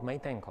about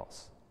maintenance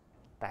costs,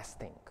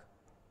 testing.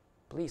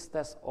 Please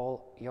test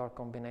all your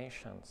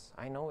combinations.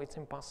 I know it's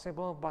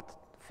impossible, but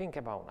think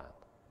about that.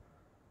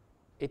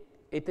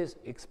 It is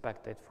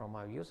expected from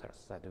our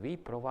users that we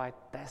provide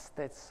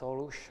tested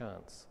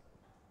solutions,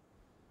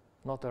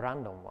 not a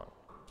random one.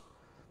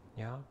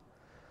 Yeah.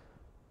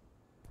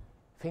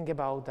 Think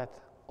about that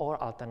all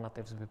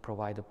alternatives will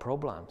provide the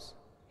problems,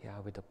 yeah,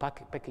 with the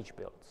package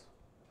builds.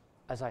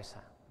 As I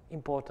said,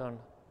 important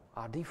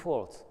are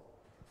defaults.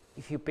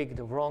 If you pick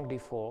the wrong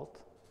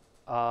default,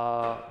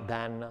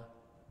 then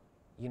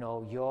you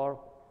know your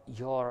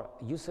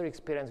user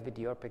experience with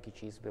your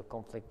packages will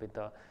conflict with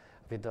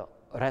the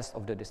rest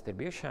of the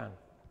distribution.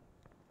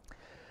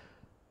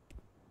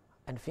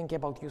 And think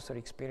about user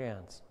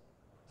experience.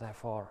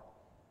 Therefore,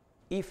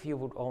 if you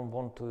would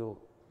want to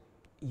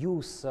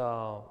use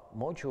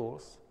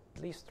modules,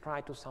 please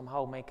try to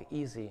somehow make it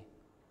easy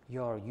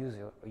your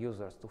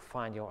users to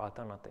find your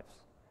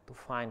alternatives, to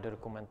find the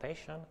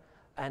documentation,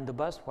 and the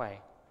best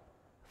way,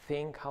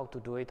 think how to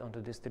do it on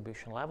the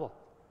distribution level.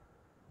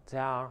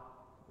 There are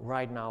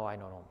right now, I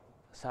don't know,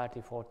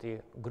 30, 40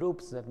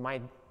 groups that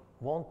might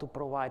want to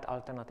provide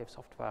alternative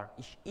software.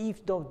 If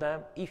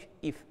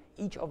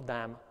each of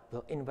them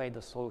will invade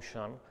the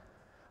solution,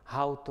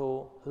 how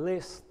to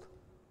list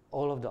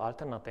all of the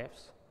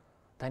alternatives,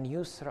 then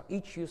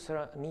each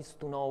user needs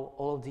to know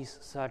all of these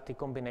 30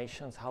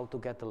 combinations, how to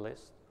get the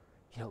list.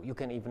 You know, you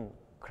can even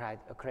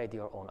create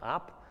your own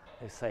app.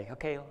 You say,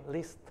 okay,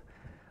 list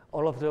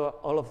all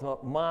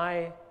of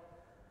my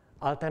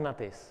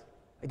alternatives.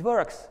 It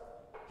works,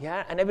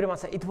 yeah, and everyone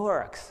says it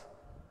works.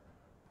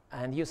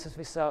 And users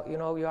will say, you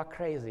know, you are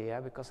crazy, yeah,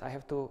 because I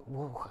have to,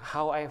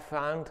 how I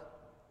found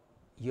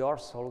your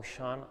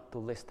solution to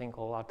listing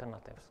all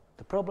alternatives.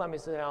 The problem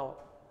is there are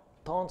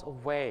tons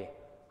of ways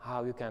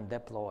how you can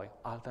deploy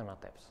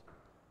alternatives.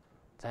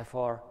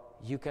 Therefore,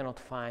 you cannot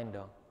find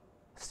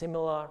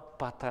similar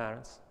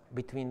patterns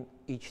between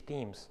each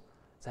teams.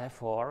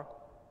 Therefore,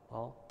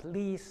 well,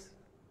 please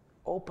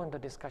open the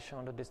discussion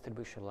on the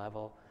distribution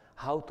level,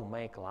 how to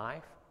make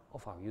life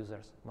of our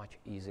users much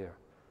easier.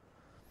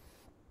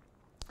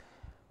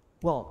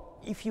 Well,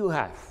 if you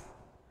have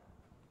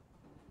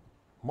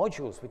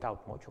modules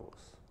without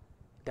modules,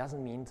 it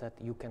doesn't mean that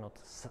you cannot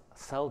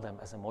sell them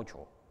as a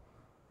module.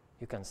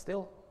 You can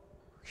still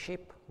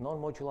ship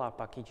non-modular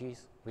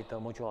packages with a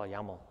modular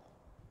YAML.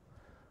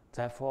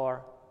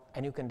 Therefore,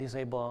 and you can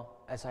disable,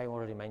 as I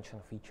already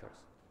mentioned, features.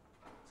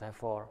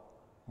 Therefore,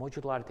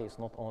 modularity is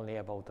not only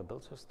about the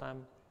build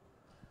system,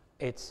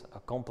 it's a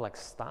complex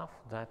stuff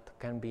that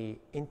can be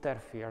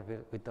interfere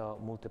with the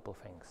multiple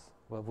things,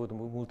 with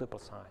multiple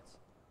sides.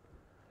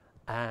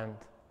 And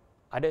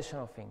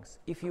additional things,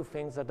 if you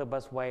think that the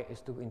best way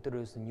is to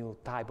introduce a new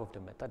type of the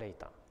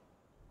metadata,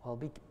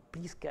 well,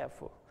 please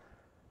careful,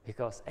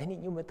 because any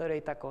new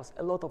metadata causes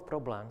a lot of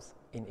problems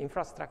in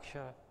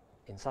infrastructure,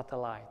 in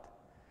satellite,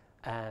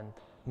 and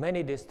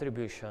many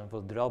distributions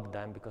will drop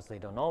them because they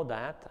don't know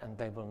that, and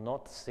they will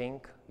not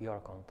sync your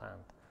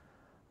content.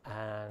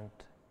 And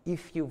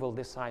if you will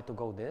decide to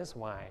go this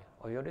way,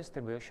 or your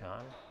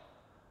distribution,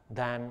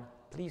 then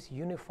please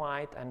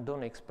unify it and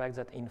don't expect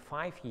that in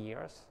 5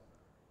 years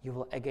you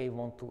will again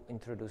want to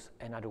introduce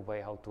another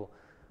way how to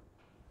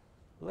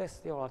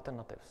list your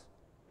alternatives.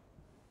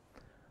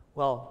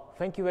 Well,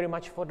 thank you very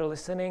much for the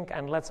listening,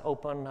 and let's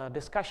open a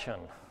discussion.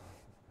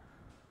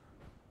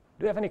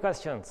 Do you have any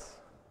questions?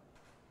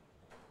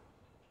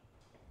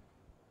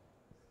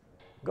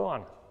 Go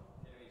on. Can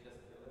we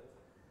just kill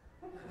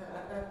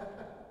it?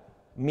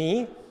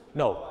 Me?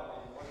 No.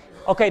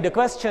 Okay, the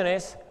question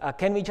is,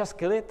 can we just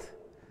kill it?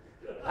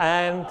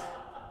 And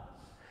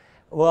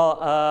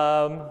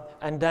well,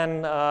 and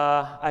then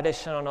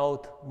additional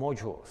note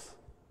modules.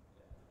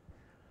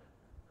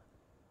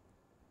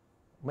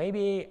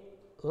 Maybe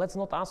let's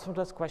not answer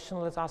this question.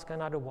 Let's ask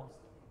another one.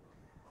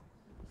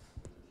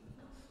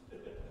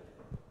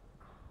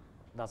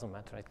 Doesn't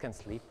matter. It can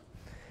sleep.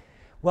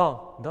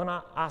 Well, don't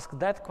ask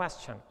that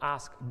question.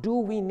 Ask, do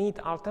we need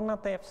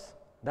alternatives?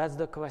 That's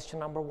the question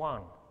number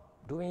one.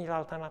 Do we need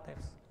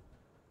alternatives?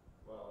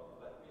 Well,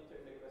 let me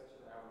turn the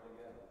question around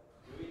again.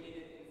 Do we need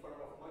it in form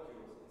of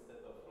modules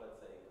instead of, let's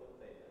say,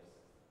 containers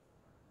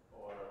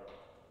or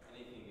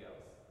anything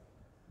else?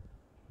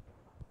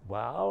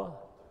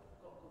 Well,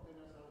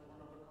 containers are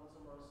one of the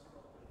consumers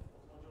of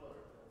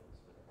modularity.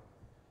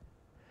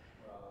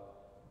 Well,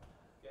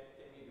 can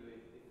we do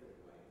it different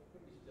way,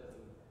 which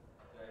doesn't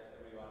drive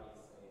everyone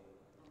insane?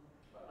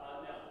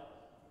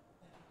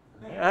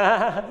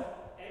 No.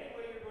 Any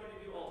way you're going to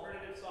do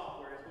alternative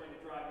software is going to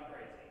drive you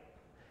crazy.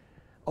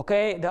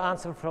 okay, the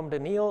answer from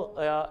Neil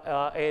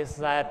is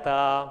that,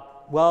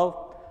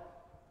 well,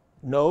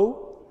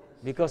 no,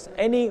 because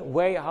any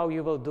way how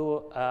you will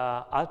do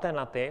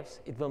alternatives,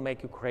 it will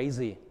make you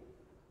crazy.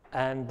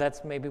 And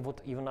that's maybe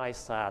what even I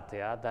said,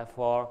 yeah?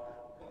 Therefore,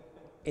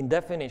 in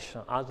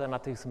definition,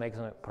 alternatives make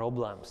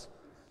problems.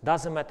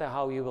 Doesn't matter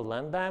how you will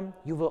land them,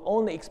 you will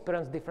only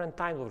experience different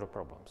kinds of the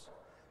problems.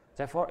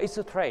 Therefore, it's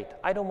a trait.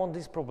 I don't want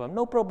this problem.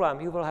 No problem,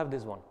 you will have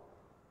this one.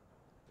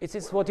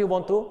 It's what you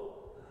want to.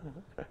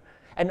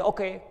 And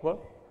okay, well.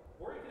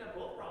 Or you can have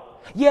both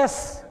problems.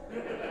 Yes.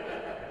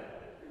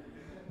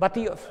 But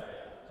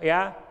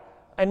yeah,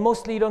 and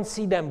mostly you don't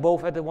see them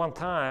both at the one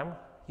time.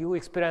 You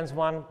experience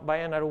one by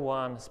another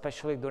one,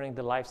 especially during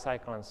the life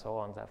cycle and so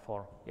on.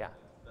 Therefore, yeah.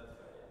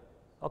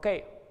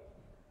 Okay,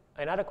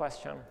 another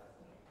question.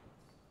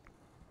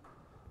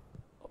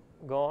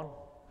 Go on.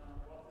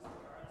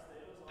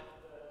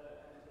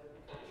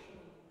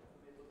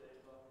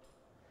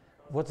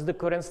 What's the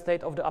current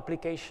state of the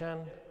application?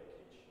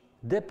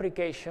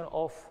 Deprecation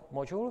of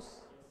modules?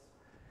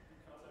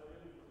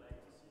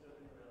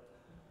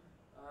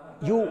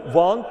 You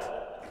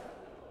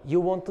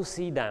want to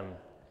see them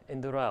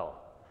in the RHEL?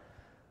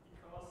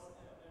 Because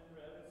in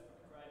RHEL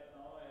it's right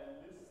now a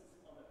list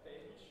on a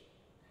page,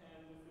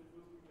 and if it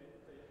would be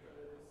metadata,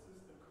 the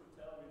system could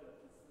tell me that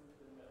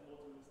the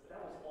module is there.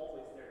 That was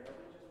always there.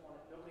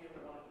 Nobody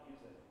ever wanted to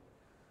use it.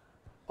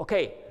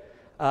 Okay.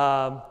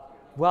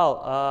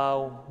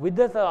 Well, with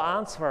that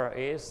answer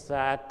is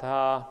that,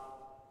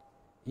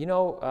 you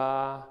know,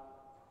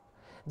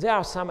 there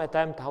are some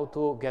attempts how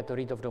to get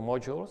rid of the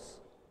modules,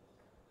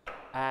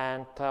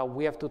 and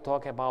we have to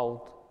talk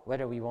about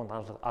whether we want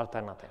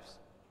alternatives.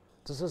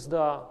 This is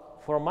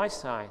from my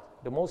side,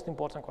 the most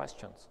important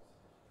questions.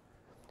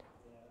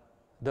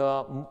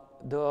 Well,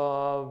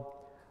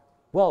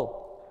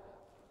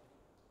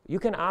 you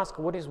can ask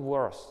what is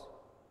worse,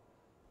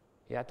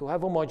 yeah, to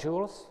have a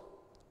modules,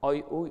 or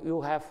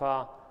you have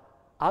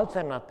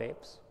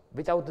alternatives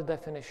without the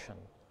definition.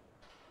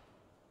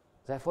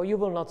 Therefore, you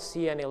will not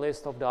see any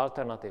list of the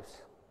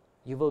alternatives.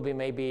 You will be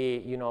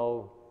maybe, you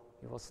know,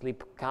 you will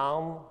sleep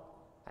calm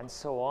and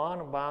so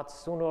on, but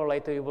sooner or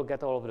later you will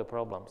get all of the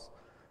problems.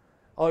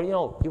 Or, you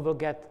know, you will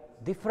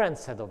get different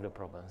set of the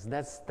problems.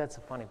 That's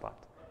the funny part.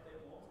 But they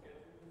won't get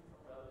removed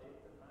from RHEL 8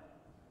 and 9.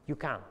 You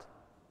can't.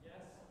 Yes,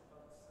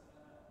 but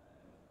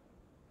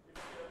if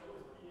there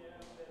would be the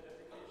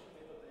deprecation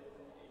metadata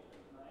in 8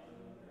 and 9,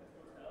 it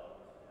would help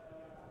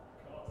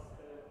because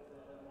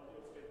the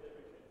modules get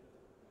deprecated.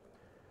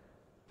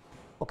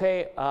 Okay,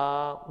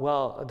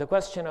 well, the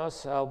question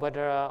is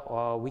whether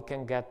we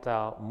can get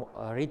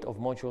rid of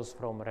modules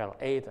from RHEL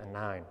 8 and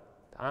 9.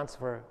 The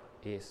answer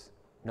is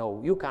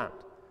no, you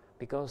can't,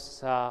 because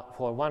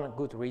for one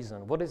good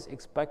reason. What is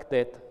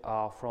expected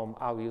from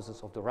our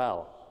users of the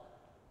RHEL?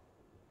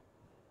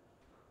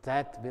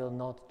 That will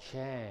not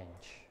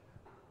change.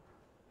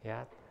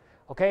 Yeah.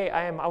 Okay,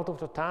 I am out of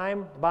the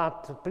time,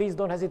 but please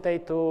don't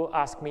hesitate to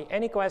ask me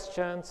any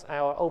questions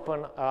or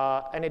open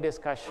any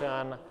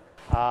discussion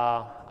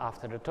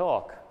after the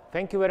talk.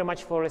 Thank you very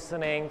much for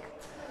listening,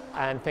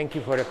 and thank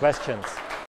you for the questions.